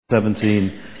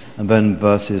17 and then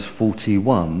verses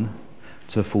 41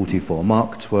 to 44.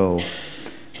 Mark 12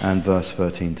 and verse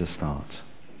 13 to start.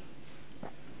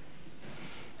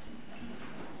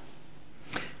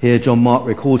 Here John Mark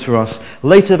records for us,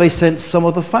 later they sent some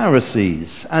of the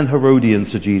Pharisees and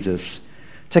Herodians to Jesus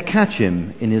to catch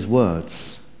him in his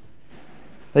words.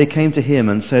 They came to him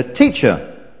and said,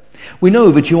 "Teacher, we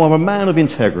know that you are a man of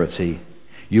integrity.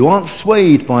 You aren't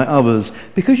swayed by others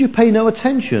because you pay no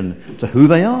attention to who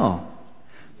they are,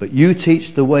 but you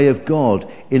teach the way of God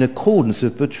in accordance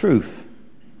with the truth.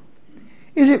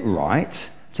 Is it right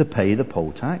to pay the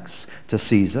poll tax to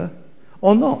Caesar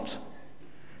or not?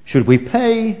 Should we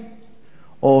pay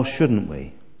or shouldn't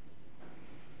we?"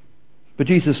 But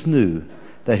Jesus knew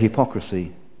their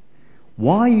hypocrisy.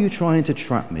 "Why are you trying to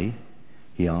trap me?"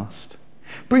 he asked.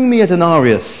 "Bring me a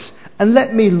denarius and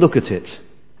let me look at it."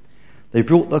 They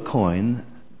brought the coin,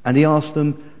 and he asked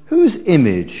them, "Whose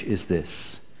image is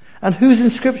this? And whose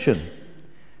inscription?"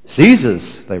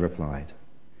 "Caesar's," they replied.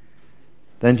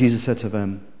 Then Jesus said to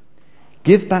them,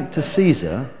 "Give back to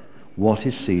Caesar what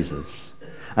is Caesar's,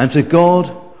 and to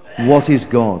God what is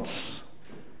God's."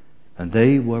 And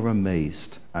they were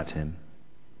amazed at him.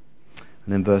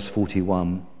 And in verse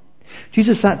 41,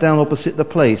 Jesus sat down opposite the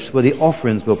place where the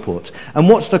offerings were put and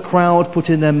watched the crowd put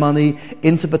in their money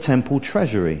into the temple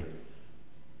treasury.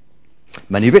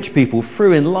 Many rich people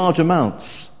threw in large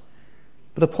amounts,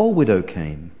 but a poor widow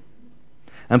came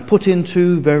and put in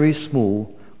 2 very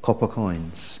small copper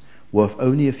coins, worth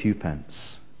only a few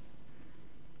pence.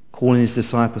 Calling his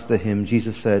disciples to him,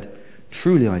 Jesus said,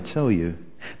 "Truly I tell you,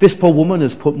 this poor woman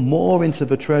has put more into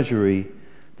the treasury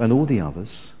than all the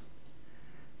others.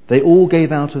 They all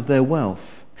gave out of their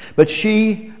wealth, but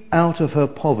she, out of her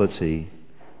poverty,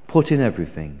 put in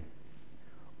everything,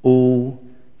 all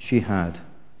she had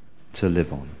to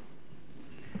live on."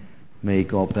 May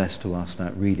God bless to us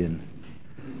that reading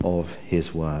of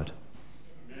his word.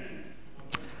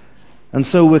 And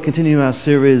so we're continuing our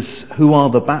series, Who Are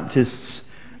the Baptists?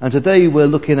 And today we're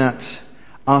looking at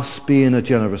us being a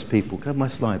generous people. Can I have my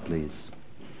slide, please?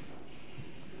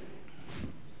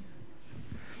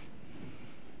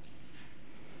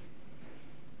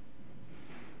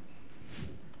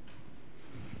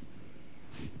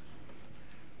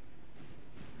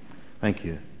 Thank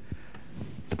you.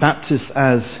 The Baptists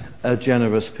as a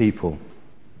generous people.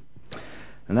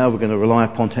 And now we're going to rely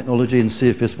upon technology and see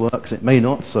if this works. It may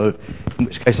not, so in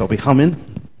which case I'll be humming.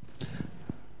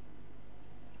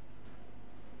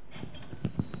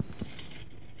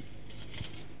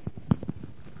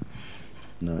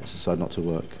 No, it's decided not to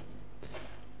work.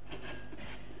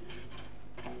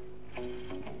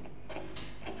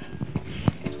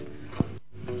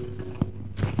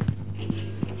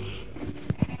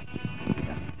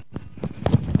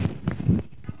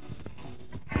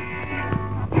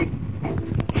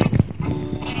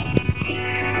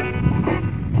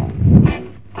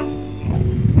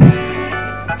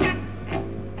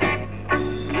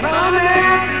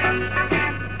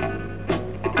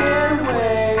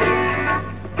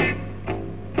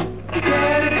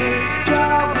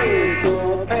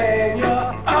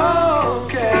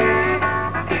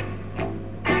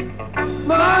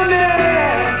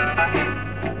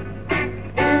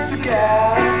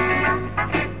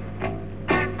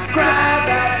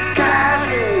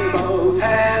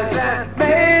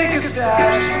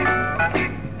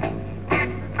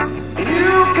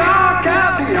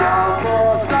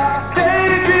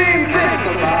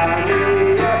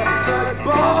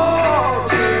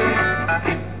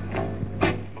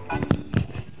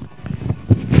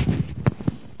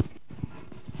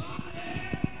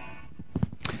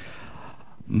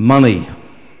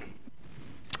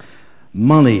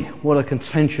 Money, what a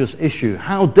contentious issue.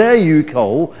 How dare you,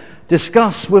 Cole,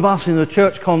 discuss with us in a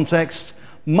church context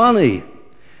money?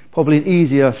 Probably an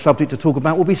easier subject to talk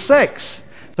about will be sex.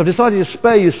 So I've decided to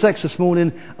spare you sex this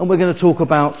morning, and we're going to talk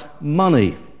about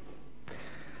money.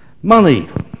 Money.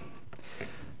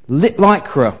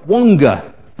 Lycra,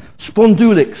 wonga,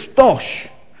 spondulix, dosh,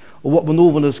 or what the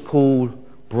Northerners call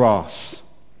brass.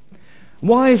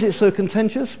 Why is it so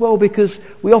contentious? Well, because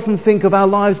we often think of our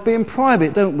lives being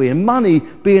private, don't we? And money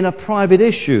being a private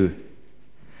issue.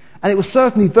 And it was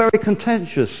certainly very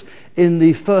contentious in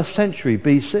the 1st century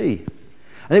BC.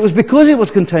 And it was because it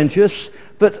was contentious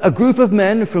that a group of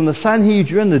men from the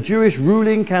Sanhedrin, the Jewish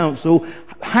ruling council,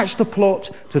 hatched a plot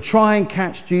to try and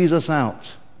catch Jesus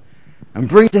out and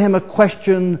bring to him a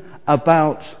question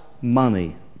about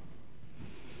money.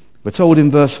 We're told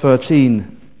in verse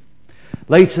 13,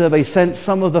 later they sent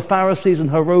some of the Pharisees and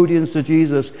Herodians to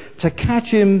Jesus to catch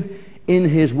him in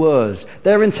his words.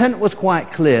 Their intent was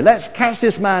quite clear. Let's catch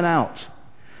this man out.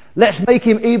 Let's make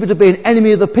him either to be an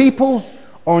enemy of the people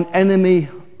or an enemy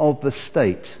of the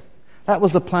state. That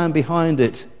was the plan behind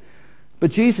it.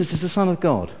 But Jesus is the Son of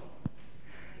God.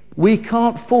 We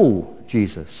can't fool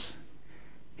Jesus.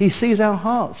 He sees our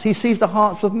hearts. He sees the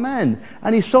hearts of men.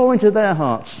 And he saw into their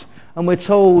hearts. And we're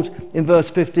told in verse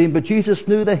 15, but Jesus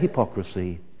knew their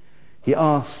hypocrisy. He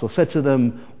asked or said to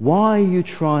them, why are you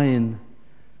trying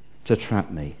to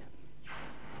trap me?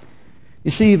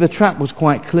 You see, the trap was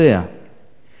quite clear.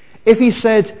 If he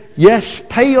said, yes,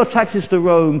 pay your taxes to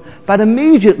Rome, that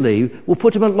immediately will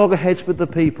put him at loggerheads with the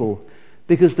people.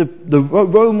 Because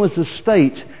Rome was the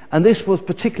state, and this was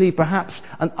particularly perhaps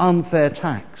an unfair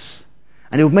tax.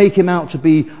 And it would make him out to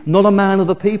be not a man of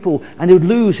the people, and he would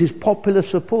lose his popular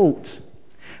support.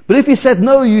 But if he said,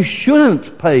 no, you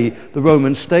shouldn't pay the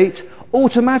Roman state,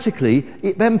 automatically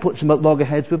it then puts him at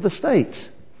loggerheads with the state,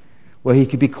 where he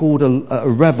could be called a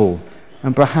rebel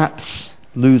and perhaps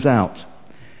lose out.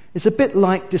 It's a bit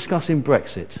like discussing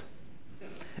Brexit.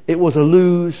 It was a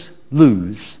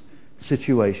lose-lose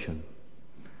situation.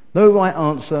 No right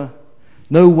answer,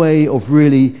 no way of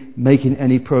really making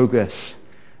any progress.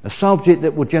 A subject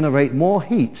that will generate more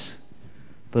heat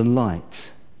than light.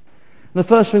 And the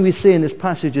first thing we see in this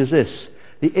passage is this,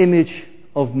 the image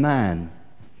of man.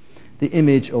 The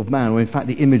image of man, or in fact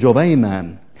the image of a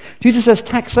man. Jesus says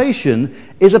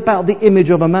taxation is about the image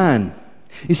of a man.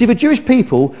 You see, the Jewish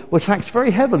people were taxed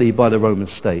very heavily by the Roman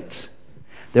state.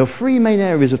 There were three main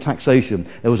areas of taxation.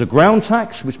 There was a ground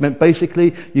tax, which meant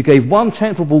basically you gave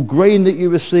 1/10 of all grain that you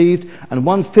received and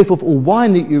 1/5 of all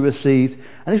wine that you received.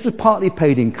 And this was partly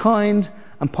paid in kind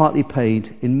and partly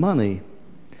paid in money.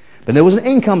 Then there was an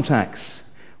income tax,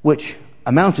 which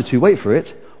amounted to, wait for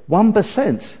it,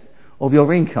 1% of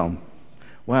your income.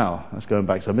 Wow, that's going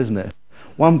back some, isn't it?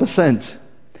 1%.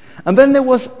 And then there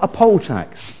was a poll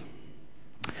tax.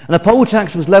 And a poll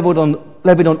tax was levied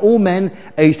on all men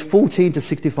aged 14 to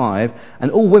 65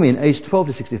 and all women aged 12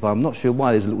 to 65. I'm not sure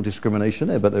why there's a little discrimination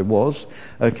there, but there was.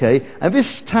 Okay, and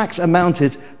this tax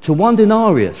amounted to 1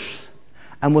 denarius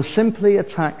and was simply a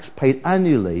tax paid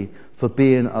annually for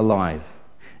being alive.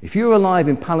 If you were alive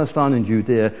in Palestine and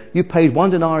Judea, you paid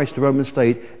 1 denarius to the Roman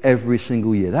state every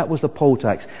single year. That was the poll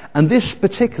tax. And this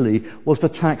particularly was the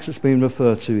tax that's being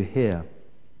referred to here.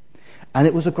 And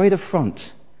it was a great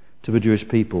affront to the Jewish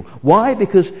people. Why?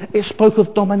 Because it spoke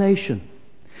of domination.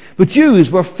 The Jews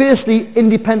were a fiercely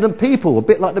independent people, a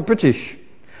bit like the British.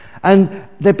 And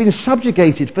they'd been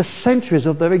subjugated for centuries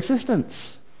of their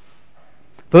existence.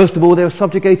 First of all, they were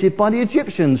subjugated by the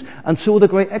Egyptians until the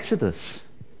Great Exodus.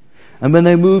 And when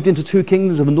they moved into two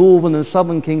kingdoms of the northern and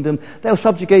southern kingdom, they were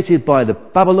subjugated by the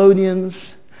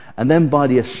Babylonians, and then by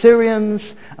the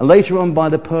Assyrians, and later on by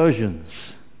the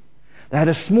Persians. They had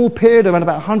a small period, around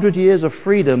about 100 years of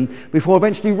freedom, before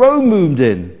eventually Rome moved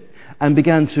in and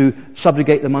began to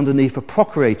subjugate them underneath a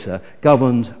procurator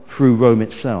governed through Rome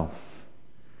itself.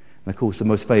 And of course, the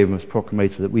most famous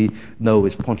procurator that we know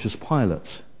is Pontius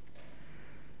Pilate.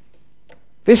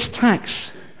 This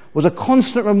tax was a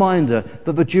constant reminder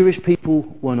that the Jewish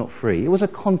people were not free. It was a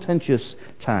contentious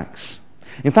tax.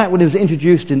 In fact, when it was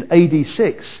introduced in AD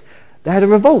 6, they had a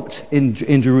revolt in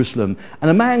Jerusalem,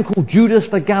 and a man called Judas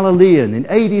the Galilean in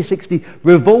AD 60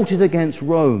 revolted against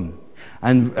Rome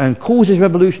and caused his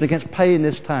revolution against paying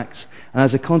this tax. And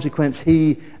as a consequence,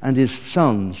 he and his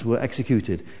sons were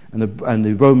executed, and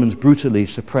the Romans brutally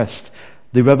suppressed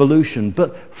the revolution.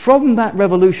 But from that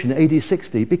revolution, AD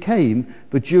 60, became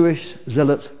the Jewish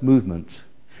Zealot movement,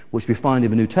 which we find in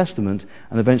the New Testament,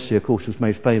 and eventually, of course, was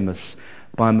made famous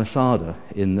by Masada,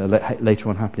 later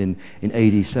on happening in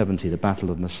AD 70, the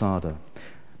Battle of Masada.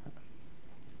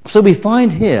 So we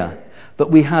find here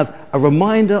that we have a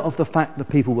reminder of the fact that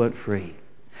people weren't free.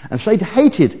 And so they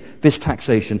hated this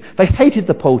taxation. They hated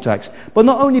the poll tax, but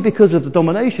not only because of the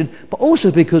domination, but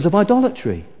also because of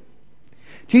idolatry.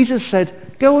 Jesus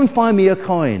said, go and find me a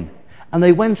coin. And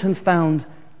they went and found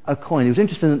a coin. It was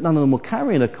interesting that none of them were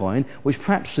carrying a coin, which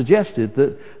perhaps suggested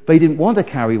that they didn't want to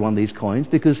carry one of these coins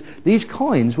because these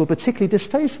coins were particularly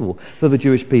distasteful for the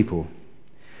Jewish people.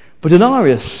 But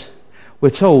denarius, we're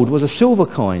told, was a silver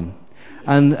coin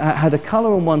and had a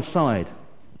colour on one side.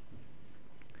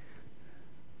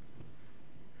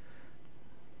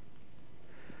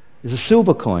 It's a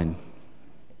silver coin.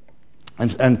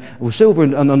 And with silver,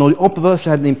 and on the obverse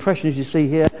had an impression, as you see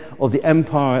here, of the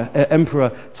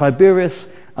Emperor Tiberius.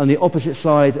 On the opposite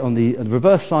side, on the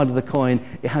reverse side of the coin,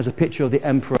 it has a picture of the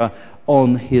emperor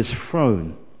on his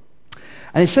throne.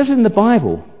 And it says in the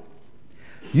Bible,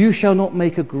 you shall not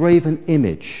make a graven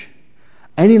image,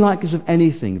 any likeness of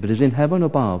anything that is in heaven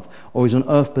above, or is on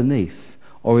earth beneath,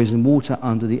 or is in water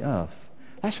under the earth.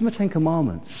 That's from the Ten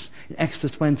Commandments in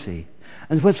Exodus 20.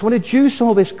 And when the Jews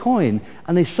saw this coin,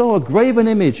 and they saw a graven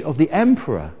image of the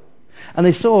emperor, and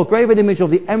they saw a graven image of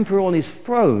the emperor on his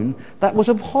throne, that was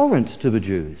abhorrent to the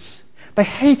Jews. They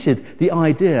hated the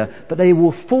idea that they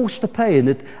were forced to pay,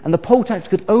 and the poll tax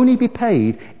could only be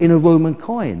paid in a Roman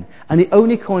coin. And the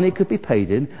only coin it could be paid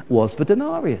in was the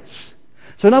denarius.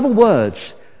 So in other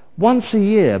words, once a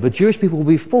year, the Jewish people would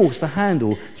be forced to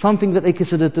handle something that they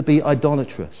considered to be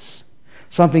idolatrous,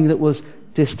 something that was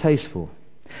distasteful.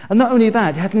 And not only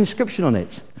that, it had an inscription on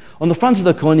it. On the front of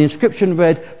the coin, the inscription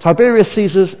read, Tiberius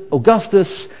Caesar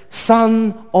Augustus,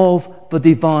 son of the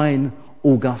divine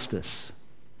Augustus.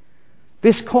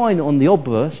 This coin on the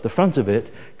obverse, the front of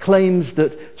it, claims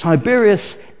that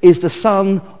Tiberius is the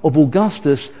son of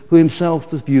Augustus, who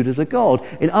himself was viewed as a god.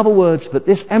 In other words, that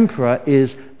this emperor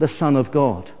is the son of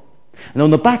God. And on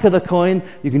the back of the coin,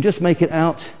 you can just make it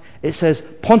out, it says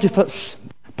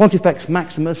Pontifex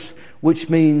Maximus, which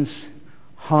means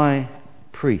high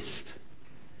priest.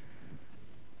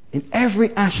 In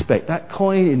every aspect, that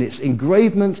coin, in its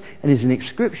engravement and its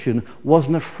inscription, was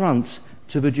an affront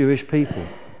to the Jewish people.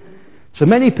 So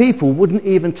many people wouldn't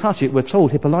even touch it. We're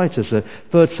told Hippolytus, a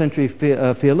 3rd century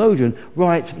theologian,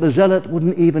 writes the zealot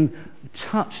wouldn't even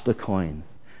touch the coin,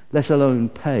 let alone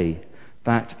pay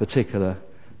that particular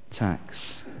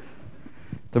tax.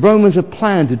 The Romans had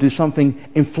planned to do something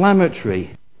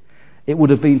inflammatory. It would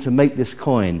have been to make this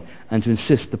coin and to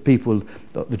insist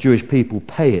the Jewish people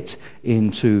pay it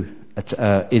into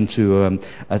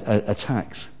a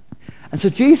tax. And so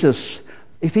Jesus,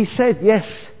 if he said,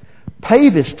 yes, pay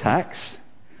this tax,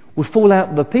 would fall out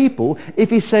of the people. If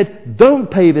he said,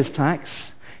 don't pay this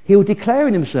tax, he would declare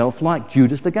in himself like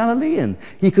Judas the Galilean.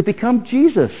 He could become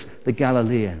Jesus the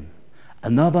Galilean,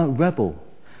 another rebel,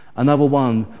 another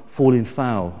one falling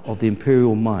foul of the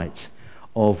imperial might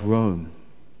of Rome.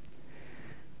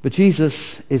 But Jesus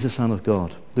is the Son of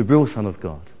God, the real Son of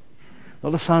God.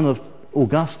 Not the son of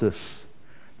Augustus,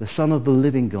 the Son of the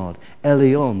living God,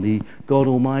 Elion, the God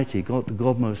Almighty, God, the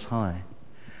God Most High.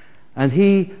 And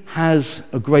he has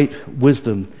a great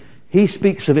wisdom. He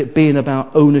speaks of it being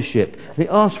about ownership. He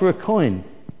asked for a coin.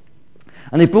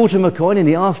 And they brought him a coin, and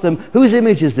he asked them, whose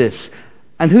image is this?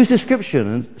 And whose description?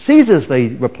 And Caesar's, they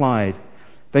replied.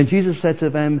 Then Jesus said to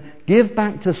them, give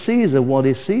back to Caesar what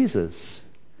is Caesar's,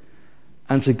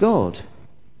 and to God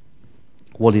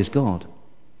what is God.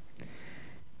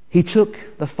 He took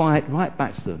the fight right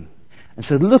back to them and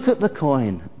said, look at the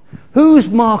coin. Whose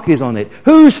mark is on it?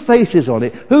 Whose face is on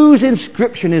it? Whose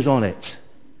inscription is on it?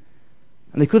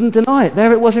 And they couldn't deny it.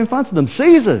 There it was in front of them,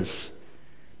 Caesar's.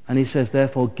 And he says,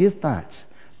 therefore, give that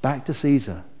back to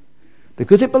Caesar,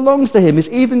 because it belongs to him. It's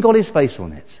even got his face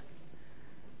on it.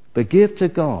 But give to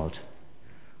God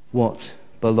what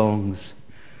belongs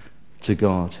to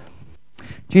God.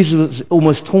 Jesus was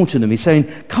almost taunting them. He's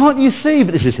saying, can't you see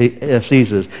that this is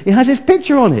Caesar's? He has his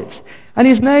picture on it and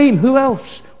his name. Who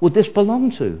else would this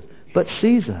belong to but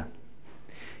Caesar?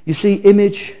 You see,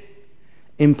 image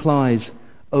implies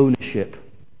ownership.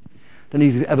 I don't know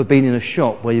if you've ever been in a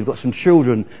shop where you've got some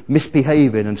children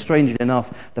misbehaving, and strangely enough,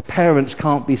 the parents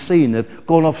can't be seen. They've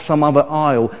gone off some other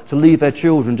aisle to leave their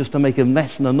children just to make a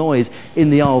mess and a noise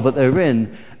in the aisle that they're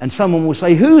in. And someone will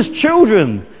say, whose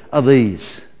children are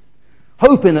these?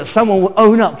 Hoping that someone will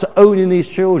own up to owning these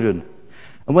children.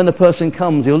 And when the person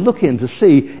comes, you'll look in to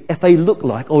see if they look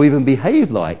like or even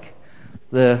behave like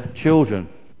their children.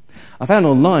 I found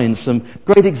online some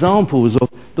great examples of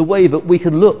the way that we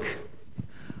can look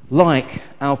like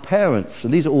our parents.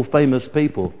 And these are all famous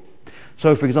people.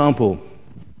 So, for example,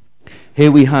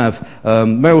 here we have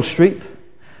Meryl Streep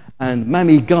and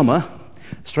Mammy Gummer.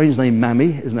 Strange name,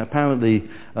 Mammy, isn't it? Apparently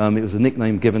it was a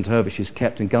nickname given to her, but she's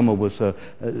kept, and Gummer was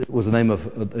the name of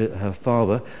her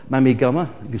father. Mammy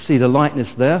Gummer. You can see the likeness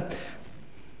there.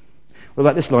 What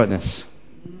about this likeness?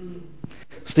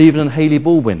 Stephen and Hayley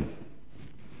Baldwin.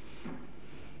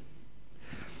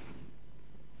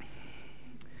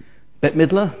 Bette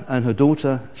Midler and her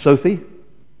daughter Sophie.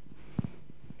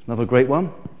 Another great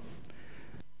one.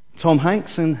 Tom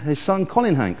Hanks and his son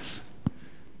Colin Hanks.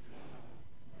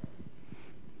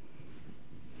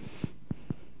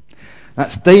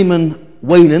 That's Damon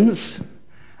Wayans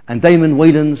and Damon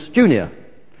Wayans Jr.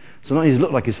 So not only does he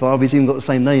look like his father, he's even got the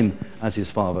same name as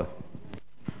his father.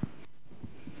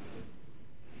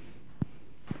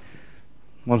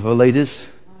 One of our ladies,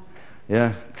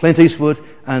 yeah, Clint Eastwood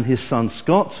and his son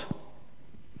Scott.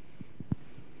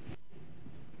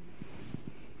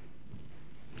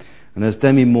 And there's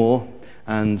Demi Moore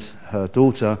and her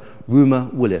daughter Rumer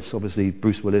Willis. Obviously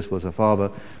Bruce Willis was her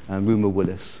father, and Rumer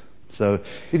Willis. So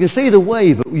you can see the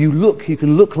way that you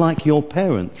can look like your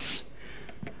parents.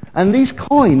 And these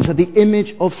coins had the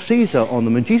image of Caesar on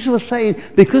them. And Jesus was saying,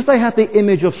 because they had the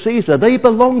image of Caesar, they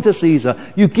belong to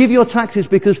Caesar. You give your taxes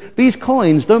because these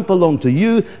coins don't belong to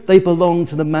you. They belong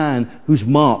to the man whose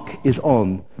mark is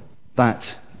on that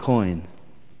coin.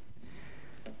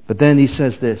 But then he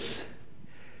says this.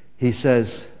 He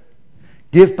says,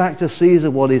 give back to Caesar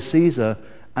what is Caesar,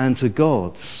 and to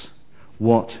God's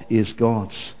what is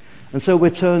God's. And so we're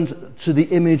turned to the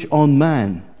image on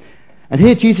man. And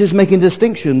here Jesus is making a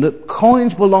distinction that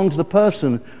coins belong to the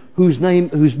person whose name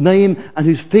and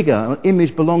whose figure or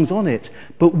image belongs on it.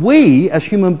 But we, as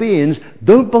human beings,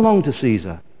 don't belong to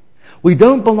Caesar. We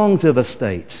don't belong to the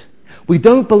state. We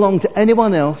don't belong to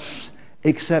anyone else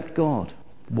except God.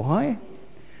 Why?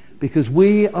 Because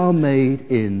we are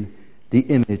made in the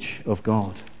image of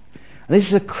God. And this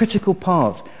is a critical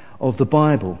part of the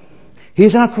Bible. He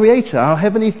is our Creator, our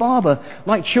Heavenly Father.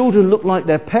 Like children look like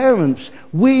their parents,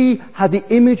 we have the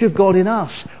image of God in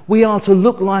us. We are to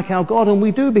look like our God, and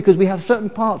we do because we have certain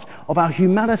parts of our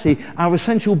humanity, our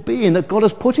essential being that God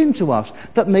has put into us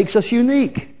that makes us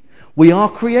unique. We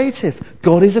are creative.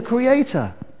 God is a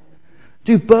creator.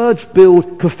 Do birds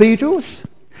build cathedrals?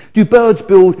 Do birds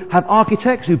have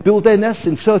architects who build their nests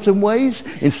in certain ways,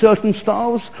 in certain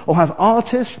styles, or have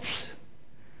artists?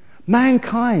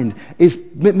 Mankind is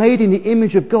made in the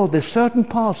image of God. There's certain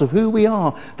parts of who we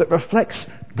are that reflects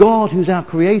God, who's our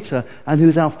Creator and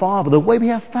who's our Father. The way we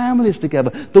have families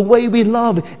together, the way we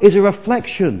love is a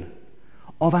reflection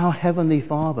of our Heavenly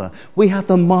Father. We have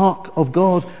the mark of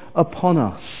God upon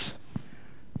us.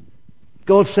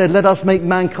 God said, let us make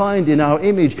mankind in our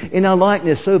image, in our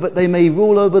likeness, so that they may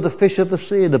rule over the fish of the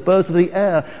sea, the birds of the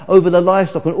air, over the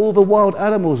livestock and all the wild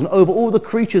animals, and over all the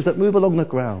creatures that move along the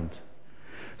ground.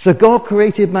 So God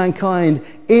created mankind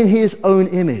in his own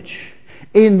image.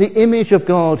 In the image of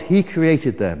God, he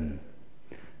created them.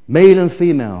 Male and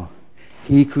female,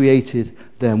 he created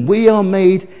them. We are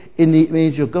made in the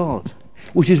image of God,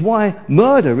 which is why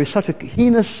murder is such a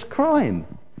heinous crime.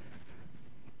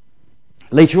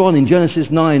 Later on in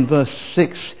Genesis 9 verse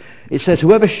 6, it says,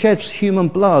 whoever sheds human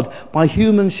blood, by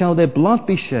humans shall their blood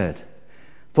be shed.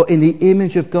 For in the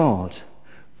image of God,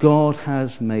 God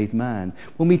has made man.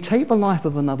 When we take the life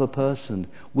of another person,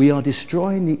 we are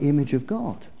destroying the image of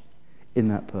God in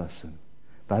that person.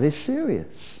 That is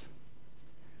serious.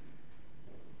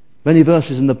 Many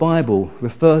verses in the Bible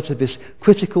refer to this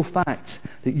critical fact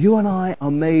that you and I are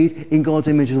made in God's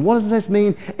image. And what does this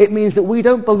mean? It means that we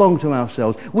don't belong to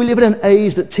ourselves. We live in an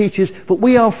age that teaches that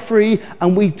we are free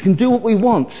and we can do what we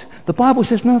want. The Bible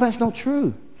says, no, that's not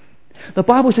true. The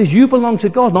Bible says you belong to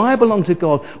God and I belong to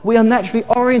God. We are naturally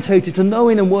orientated to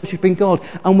knowing and worshipping God.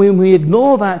 And when we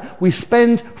ignore that, we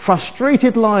spend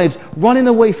frustrated lives running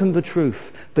away from the truth.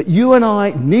 But you and I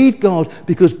need God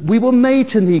because we were made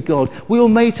to need God. We were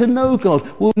made to know God.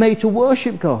 We were made to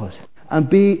worship God and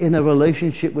be in a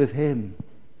relationship with Him.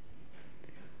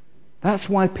 That's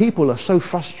why people are so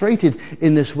frustrated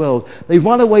in this world. They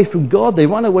run away from God, they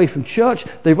run away from church,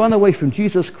 they run away from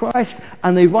Jesus Christ,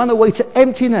 and they run away to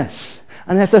emptiness.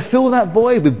 And they have to fill that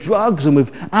void with drugs and with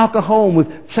alcohol and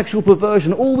with sexual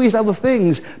perversion, all these other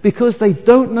things, because they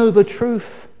don't know the truth,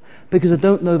 because they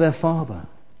don't know their Father.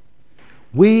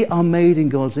 We are made in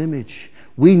God's image.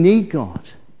 We need God.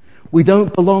 We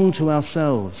don't belong to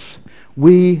ourselves.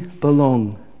 We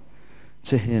belong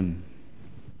to Him.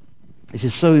 This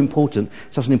is so important,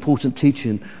 such an important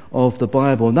teaching of the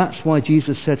Bible. And that's why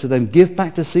Jesus said to them, give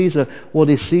back to Caesar what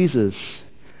is Caesar's,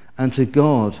 and to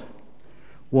God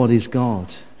what is God.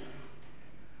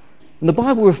 And the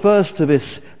Bible refers to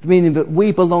this, meaning that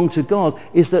we belong to God,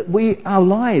 is that our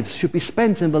lives should be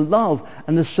spent in the love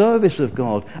and the service of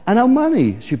God. And our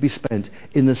money should be spent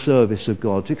in the service of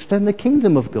God, to extend the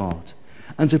kingdom of God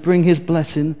and to bring His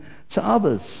blessing to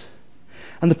others.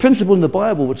 And the principle in the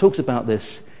Bible that talks about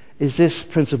this is this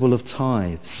principle of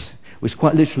tithes, which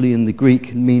quite literally in the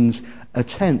Greek means a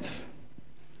tenth.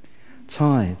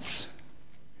 Tithes.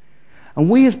 And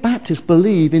we as Baptists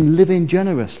believe in living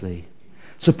generously,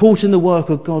 supporting the work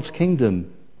of God's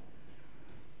kingdom.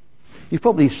 You've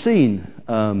probably seen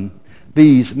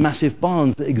these massive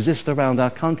barns that exist around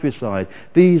our countryside.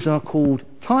 These are called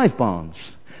tithe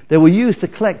barns. They were used to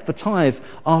collect the tithe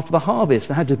after the harvest.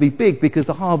 They had to be big because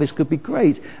the harvest could be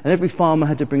great, and every farmer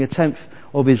had to bring a tenth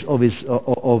of his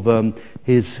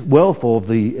wealth or of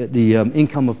the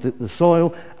income of the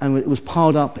soil, and it was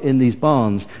piled up in these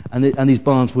barns, and these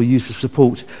barns were used to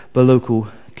support the local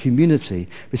community.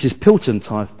 This is Pilton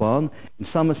Tithe Barn in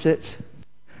Somerset,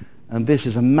 and this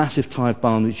is a massive tithe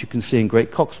barn which you can see in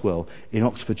Great Coxwell in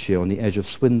Oxfordshire on the edge of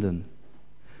Swindon.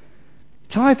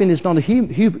 Tithing is not a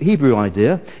Hebrew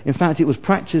idea. In fact, it was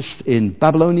practiced in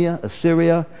Babylonia,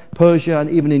 Assyria, Persia, and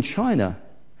even in China.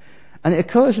 And it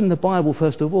occurs in the Bible,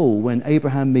 first of all, when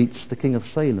Abraham meets the king of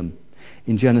Salem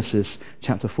in Genesis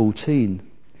chapter 14.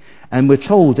 And we're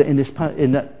told that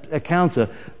in that encounter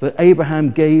that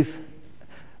Abraham gave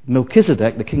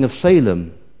Melchizedek, the king of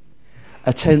Salem,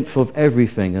 a tenth of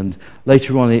everything. And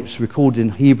later on it's recorded in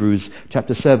Hebrews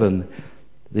chapter 7.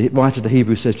 The writer of the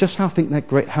Hebrews says, just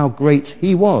how great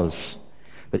he was.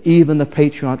 But even the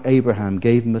patriarch Abraham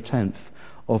gave him a tenth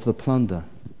of the plunder.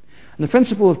 And the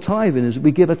principle of tithing is that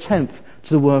we give a tenth to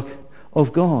the work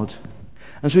of God.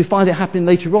 And so we find it happening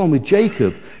later on with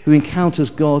Jacob, who encounters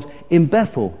God in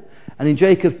Bethel. And in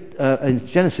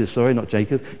Genesis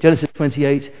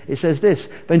 28, it says this,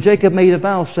 then Jacob made a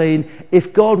vow saying,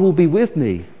 if God will be with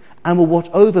me and will watch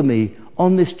over me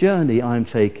on this journey I am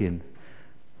taking,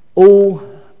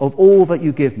 of all that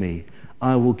you give me,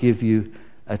 I will give you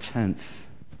a tenth.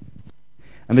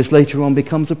 And this later on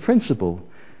becomes a principle.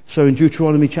 So in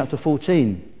Deuteronomy chapter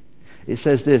 14, it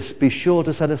says this, be sure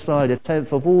to set aside a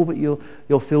tenth of all that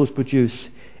your fields produce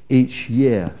each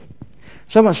year.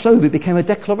 So much so that it became a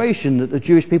declaration that the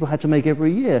Jewish people had to make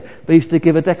every year. They used to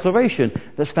give a declaration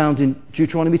that's found in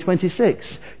Deuteronomy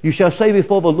 26. You shall say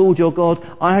before the Lord your God,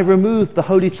 I have removed the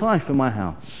holy tithe from my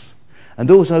house.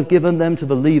 And also have given them to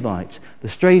the Levite, the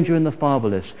stranger and the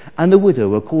fatherless, and the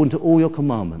widow, according to all your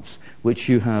commandments, which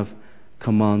you have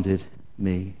commanded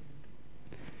me.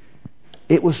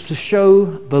 It was to show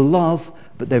the love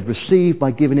that they've received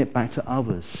by giving it back to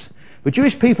others. The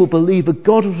Jewish people believed that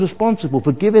God was responsible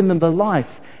for giving them the life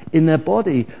in their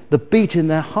body, the beat in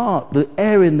their heart, the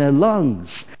air in their lungs,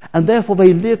 and therefore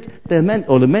they meant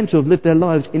to have lived their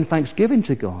lives in thanksgiving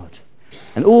to God.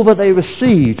 And all that they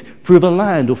received through the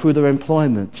land or through their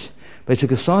employment, they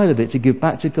took a side of it to give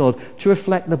back to God to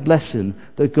reflect the blessing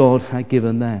that God had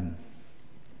given them.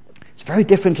 It's very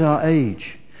different to our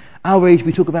age. Our age,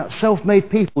 we talk about self-made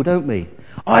people, don't we?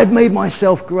 I've made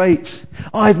myself great.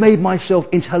 I've made myself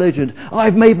intelligent.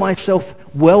 I've made myself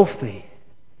wealthy.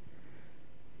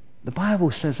 The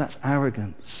Bible says that's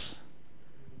arrogance.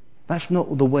 That's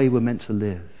not the way we're meant to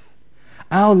live.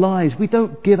 Our lives, we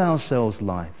don't give ourselves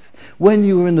life. When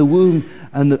you were in the womb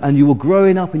and you were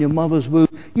growing up in your mother's womb,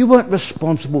 you weren't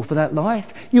responsible for that life.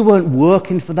 You weren't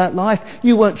working for that life.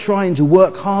 You weren't trying to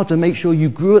work hard to make sure you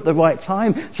grew at the right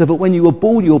time so that when you were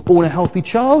born a healthy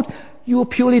child. You were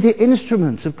purely the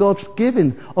instruments of God's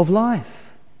giving of life.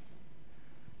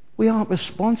 We aren't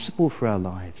responsible for our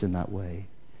lives in that way.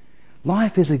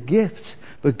 Life is a gift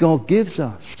that God gives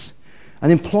us.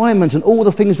 And employment and all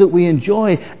the things that we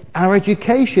enjoy, our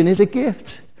education is a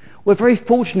gift. We're very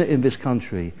fortunate in this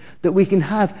country that we can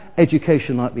have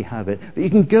education like we have it, that you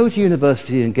can go to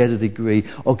university and get a degree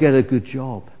or get a good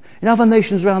job. In other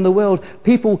nations around the world,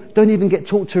 people don't even get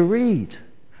taught to read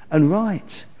and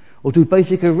write or do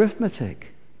basic arithmetic.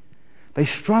 They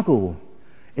struggle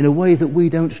in a way that we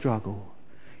don't struggle.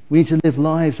 We need to live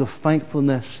lives of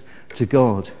thankfulness to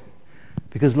God.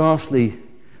 Because lastly,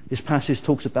 this passage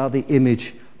talks about the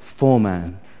image for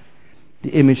man.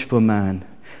 The image for man.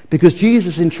 Because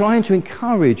Jesus, in trying to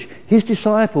encourage his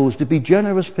disciples to be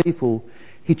generous people,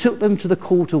 he took them to the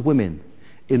court of women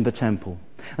in the temple.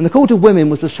 And the court of women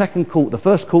was the second court. The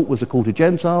first court was the court of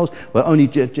Gentiles, where only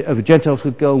Gentiles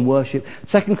could go and worship. The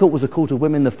second court was the court of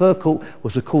women. The third court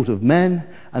was the court of men.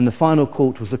 And the final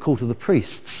court was the court of the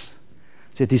priests.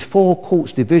 So you had these four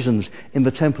courts divisions in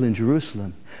the temple in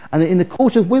Jerusalem. And in the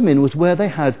court of women was where they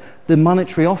had the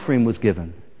monetary offering was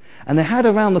given. And they had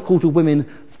around the court of women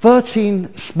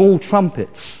 13 small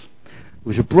trumpets,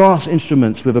 which are brass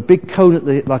instruments with a big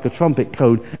cone like a trumpet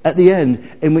cone at the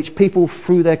end, in which people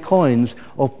threw their coins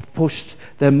or pushed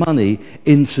their money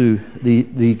into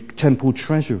the temple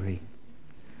treasury.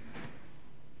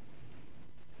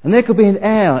 And there could be an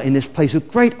air in this place of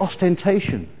great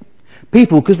ostentation.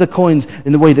 People, because the coins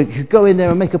in the way that could go in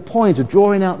there and make a point of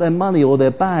drawing out their money or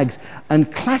their bags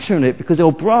and clattering it, because they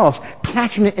were brass,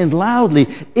 clattering it in loudly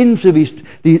into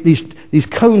these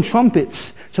cone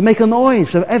trumpets to make a noise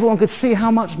so everyone could see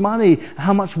how much money,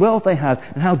 how much wealth they had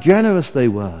and how generous they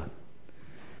were.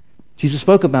 Jesus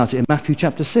spoke about it in Matthew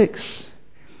chapter 6.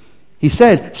 He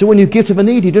said, so when you give to the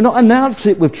needy, do not announce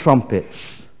it with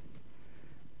trumpets,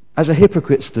 as the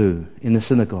hypocrites do in the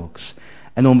synagogues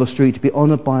and on the street, to be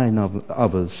honoured by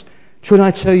others. Truly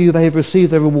I tell you, they have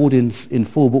received their reward in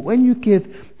full. But when you give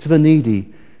to the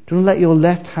needy, do not let your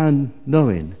left hand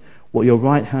knowing what your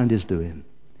right hand is doing,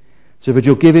 so that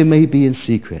your giving may be in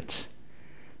secret.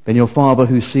 Then your Father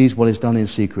who sees what is done in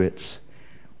secret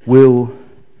will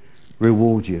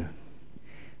reward you.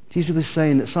 Jesus was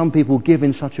saying that some people give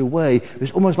in such a way,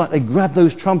 it's almost like they grab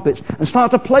those trumpets and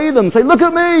start to play them, say, look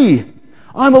at me!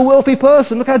 I'm a wealthy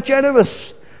person, look how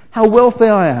generous, how wealthy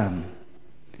I am.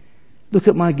 Look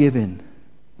at my giving.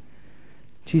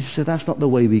 Jesus said that's not the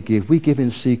way we give. We give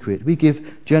in secret. We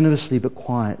give generously but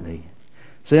quietly.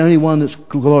 So the only one that's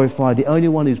glorified, the only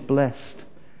one who's blessed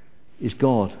is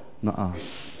God, not us.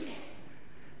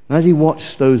 And as he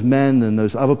watched those men and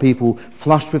those other people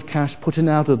flushed with cash putting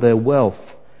out of their wealth,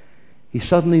 he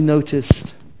suddenly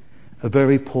noticed a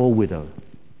very poor widow.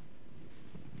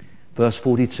 Verse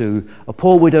 42, a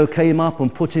poor widow came up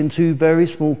and put in 2 very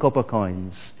small copper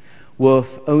coins, worth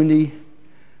only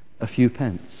a few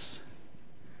pence.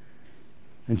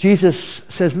 And Jesus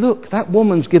says, look, that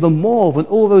woman's given more than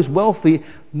all those wealthy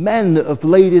men that have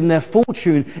laid in their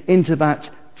fortune into that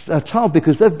tub,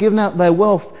 because they've given out their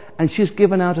wealth and she's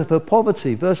given out of her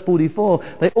poverty. Verse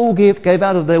 44, they all gave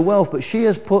out of their wealth, but she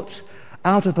has put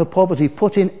out of her poverty,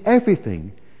 put in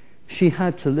everything she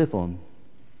had to live on.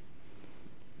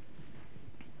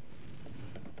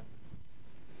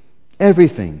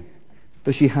 Everything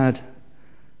that she had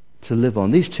to live on.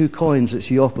 These 2 coins that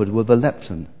she offered were the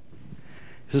lepton.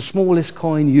 It was the smallest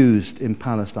coin used in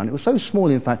Palestine. It was so small,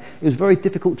 in fact, it was very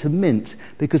difficult to mint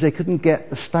because they couldn't get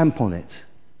a stamp on it.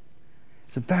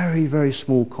 It's a very, very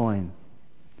small coin.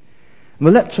 And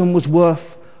the lepton was worth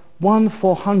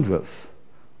 1/400th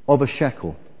of a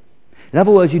shekel. In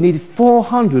other words, you needed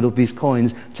 400 of these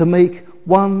coins to make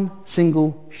 1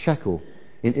 single shekel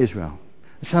in Israel.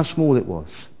 That's how small it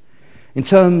was. In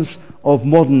terms of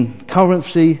modern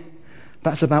currency,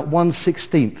 that's about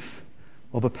 1/16th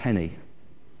of a penny.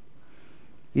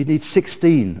 You'd need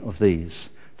 16 of these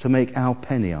to make our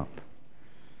penny up.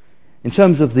 In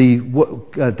terms of the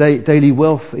daily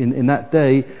wealth in that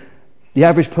day, the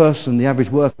average person, the average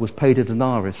worker was paid a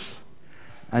denarius,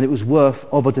 and it was worth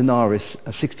of a denarius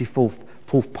a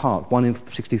 64th part, 1 in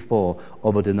 64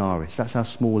 of a denarius. That's how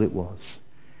small it was.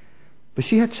 But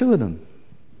she had 2 of them.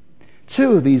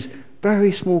 2 of these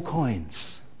very small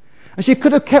coins. And she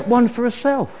could have kept 1 for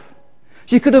herself.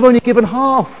 She could have only given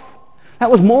half.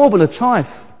 That was more than a tithe.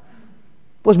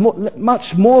 It was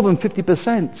much more than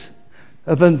 50%,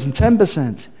 than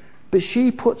 10%. But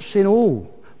she puts in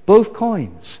all, both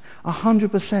coins,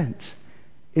 100%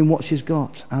 in what she's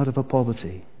got out of her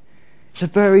poverty. It's a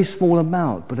very small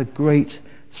amount, but a great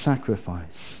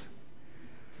sacrifice.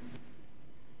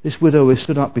 This widow is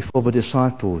stood up before the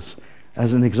disciples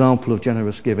as an example of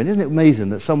generous giving. Isn't it amazing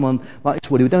that someone like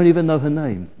this widow, we don't even know her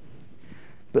name,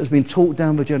 but has been taught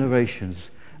down the generations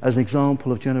as an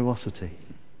example of generosity.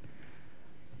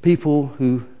 People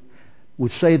who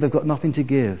would say they've got nothing to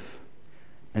give,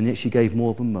 and yet she gave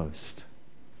more than most.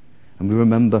 And we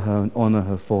remember her and honour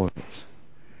her for it.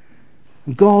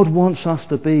 And God wants us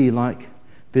to be like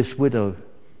this widow,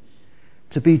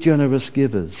 to be generous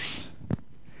givers.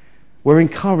 We're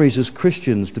encouraged as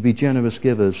Christians to be generous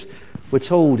givers. We're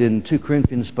told in 2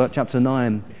 Corinthians chapter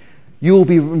 9, you will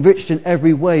be enriched in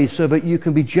every way so that you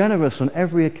can be generous on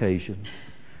every occasion.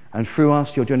 And through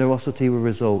us, your generosity will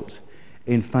result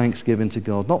in thanksgiving to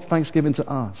God. Not thanksgiving to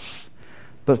us,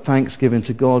 but thanksgiving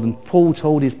to God. And Paul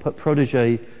told his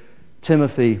protege,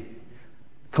 Timothy,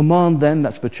 command them,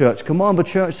 that's the church, command the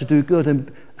church to do good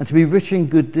and to be rich in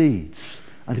good deeds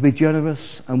and to be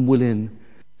generous and willing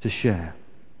to share.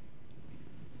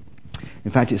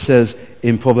 In fact, it says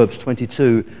in Proverbs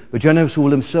 22, the generous will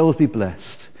themselves be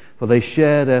blessed, for they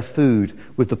share their food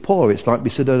with the poor. It's like we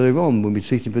said earlier on when we were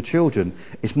teaching for children.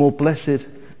 It's more blessed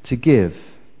to give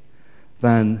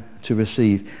than to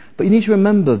receive. But you need to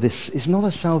remember, this is not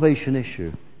a salvation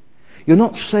issue. You're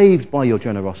not saved by your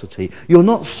generosity. You're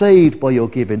not saved by your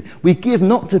giving. We give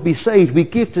not to be saved. We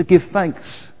give to give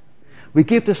thanks. We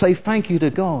give to say thank you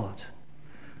to God.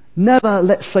 Never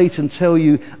let Satan tell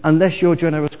you, unless you're a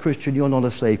generous Christian, you're not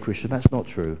a saved Christian. That's not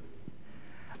true.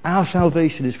 Our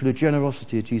salvation is through the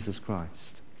generosity of Jesus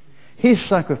Christ. His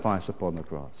sacrifice upon the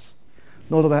cross.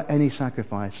 Not about any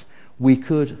sacrifice we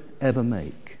could ever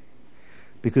make.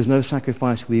 Because no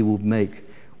sacrifice we will make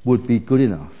would be good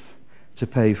enough to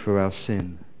pay for our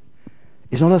sin.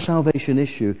 It's not a salvation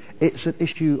issue. It's an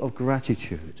issue of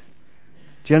gratitude.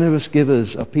 Generous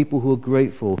givers are people who are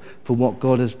grateful for what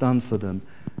God has done for them.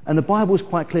 And the Bible is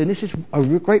quite clear, and this is a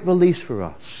great release for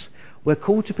us. We're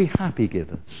called to be happy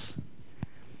givers.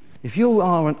 If you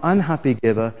are an unhappy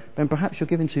giver, then perhaps you're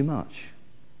giving too much.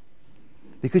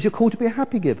 Because you're called to be a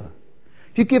happy giver.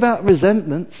 If you give out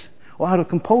resentment or out of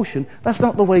compulsion, that's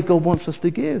not the way God wants us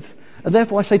to give. And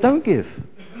therefore I say don't give.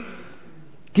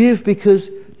 Give because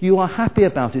you are happy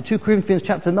about it. 2 Corinthians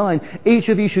chapter 9, each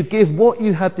of you should give what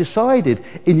you have decided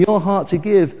in your heart to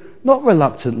give, not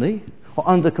reluctantly, or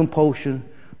under compulsion,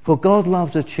 for God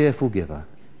loves a cheerful giver.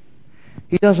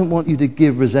 He doesn't want you to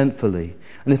give resentfully.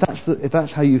 And if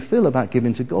that's how you feel about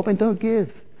giving to God, then don't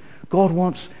give. God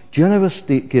wants generous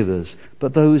givers,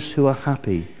 but those who are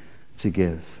happy to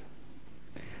give.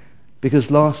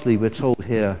 Because lastly, we're told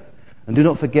here, and do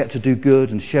not forget to do good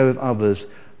and share with others,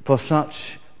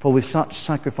 for with such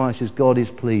sacrifices God is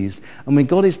pleased. And when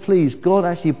God is pleased, God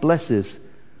actually blesses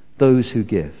those who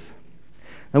give.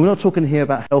 Now, we're not talking here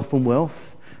about health and wealth.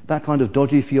 That kind of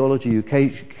dodgy theology who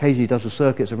occasionally does the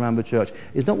circuits around the church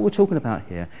is not what we're talking about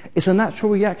here. It's a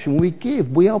natural reaction. When we give,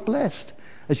 we are blessed.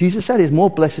 As Jesus said, it's more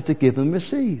blessed to give than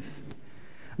receive.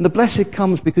 And the blessing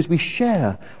comes because we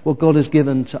share what God has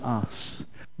given to us.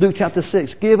 Luke chapter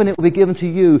 6, give and it will be given to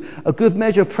you. A good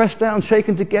measure pressed down,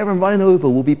 shaken together and running over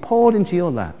will be poured into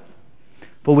your lap.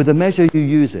 For with the measure you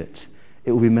use it,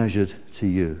 it will be measured to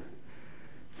you.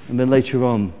 And then later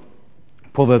on,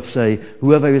 Proverbs say,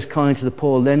 whoever is kind to the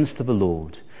poor lends to the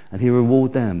Lord, and he will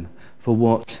reward them for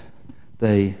what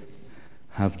they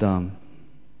have done.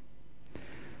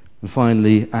 And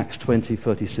finally, Acts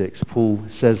 20:36, Paul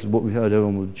says what we heard earlier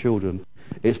on with the children.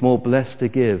 It's more blessed to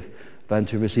give than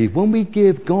to receive. When we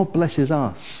give, God blesses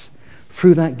us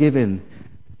through that giving.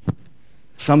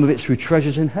 Some of it's through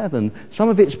treasures in heaven. Some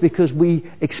of it's because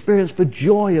we experience the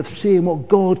joy of seeing what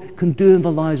God can do in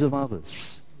the lives of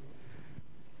others.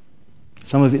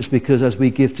 Some of it's because as we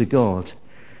give to God,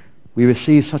 we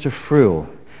receive such a thrill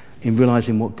in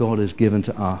realizing what God has given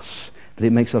to us that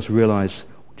it makes us realize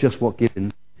just what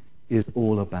giving is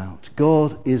all about.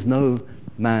 God is no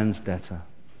man's debtor.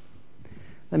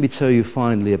 Let me tell you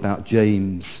finally about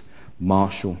James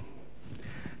Marshall.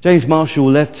 James Marshall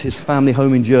left his family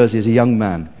home in Jersey as a young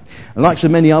man, and like so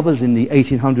many others in the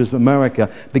 1800s of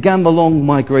America, began the long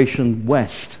migration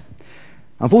west.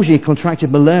 Unfortunately, he contracted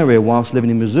malaria whilst living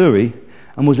in Missouri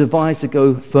and was advised to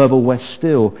go further west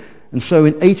still. And so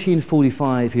in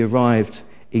 1845 he arrived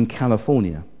in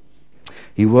California.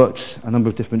 He worked a number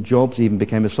of different jobs, he even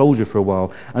became a soldier for a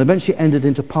while, and eventually entered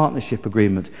into partnership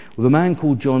agreement with a man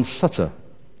called John Sutter.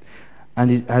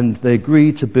 And they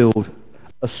agreed to build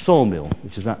a sawmill,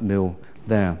 which is that mill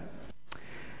there.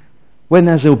 When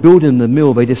as they were building the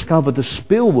mill, they discovered the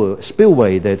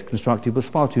spillway they'd constructed was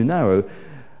far too narrow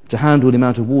to handle the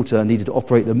amount of water needed to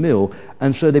operate the mill.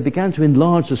 And so they began to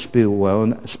enlarge the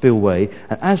spillway.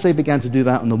 And as they began to do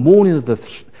that, on the morning of the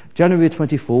January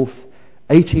 24th,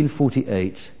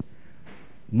 1848,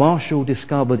 Marshall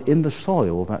discovered in the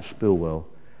soil of that spillwell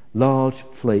large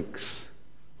flakes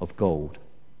of gold.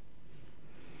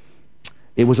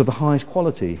 It was of the highest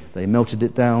quality. They melted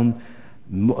it down,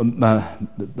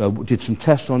 did some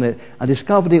tests on it, and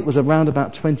discovered it was around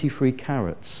about 23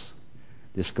 carats,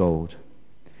 this gold.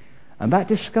 And that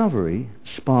discovery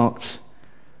sparked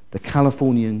the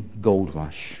Californian gold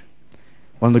rush,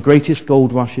 one of the greatest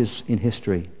gold rushes in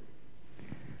history.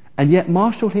 And yet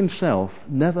Marshall himself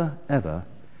never, ever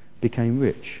became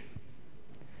rich.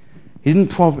 He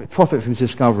didn't profit from his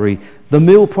discovery. The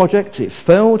mill project, it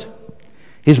failed.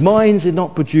 His mines did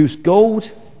not produce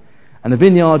gold, and the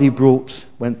vineyard he brought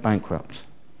went bankrupt.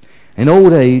 In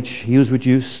old age, he was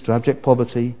reduced to abject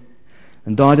poverty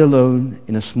and died alone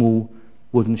in a small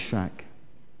wooden shack.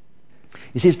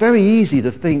 You see, it's very easy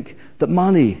to think that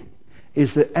money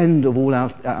is the end of all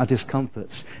our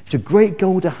discomforts. It's a great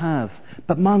goal to have,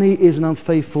 but money is an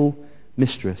unfaithful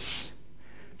mistress.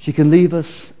 She can leave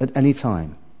us at any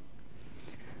time.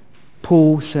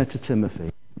 Paul said to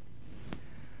Timothy,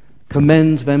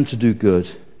 commend them to do good,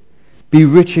 be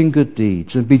rich in good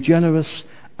deeds, and be generous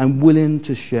and willing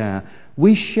to share.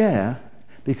 We share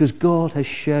because God has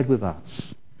shared with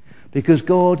us, because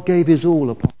God gave his all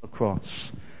upon the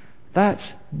cross. That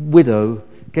widow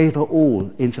gave her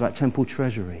all into that temple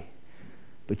treasury,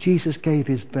 but Jesus gave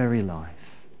his very life.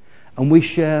 And we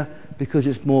share because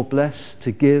it's more blessed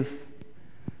to give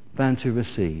than to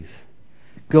receive.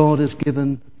 God has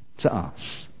given to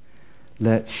us.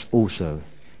 Let's also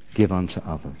give unto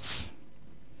others.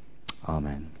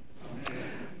 Amen.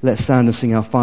 Let's stand and sing our final